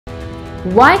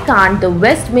Why can't the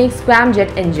West make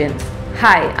scramjet engines?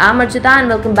 Hi, I'm Archita and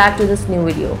welcome back to this new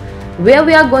video, where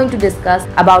we are going to discuss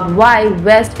about why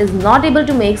West is not able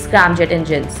to make scramjet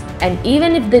engines, and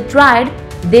even if they tried,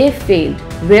 they failed,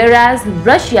 whereas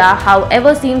Russia,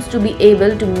 however, seems to be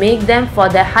able to make them for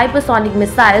their hypersonic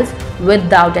missiles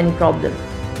without any problem.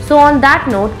 So on that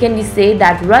note, can we say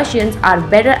that Russians are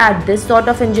better at this sort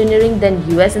of engineering than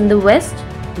US in the West?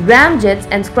 Ramjets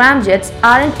and scramjets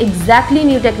aren't exactly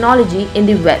new technology in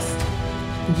the West.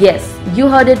 Yes, you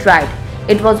heard it right.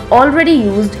 It was already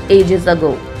used ages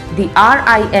ago. The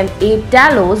RIM-8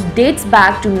 Talos dates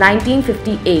back to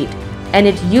 1958 and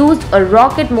it used a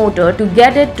rocket motor to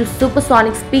get it to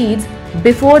supersonic speeds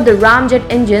before the ramjet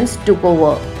engines took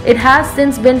over. It has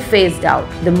since been phased out.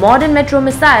 The modern Metro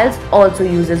missiles also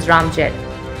uses ramjet.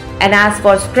 And as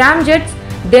for scramjets,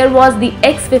 there was the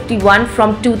X-51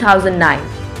 from 2009.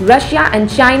 Russia and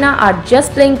China are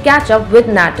just playing catch-up with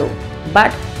NATO,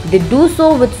 but they do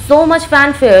so with so much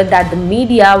fanfare that the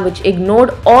media, which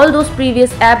ignored all those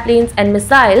previous airplanes and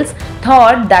missiles,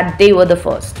 thought that they were the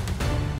first.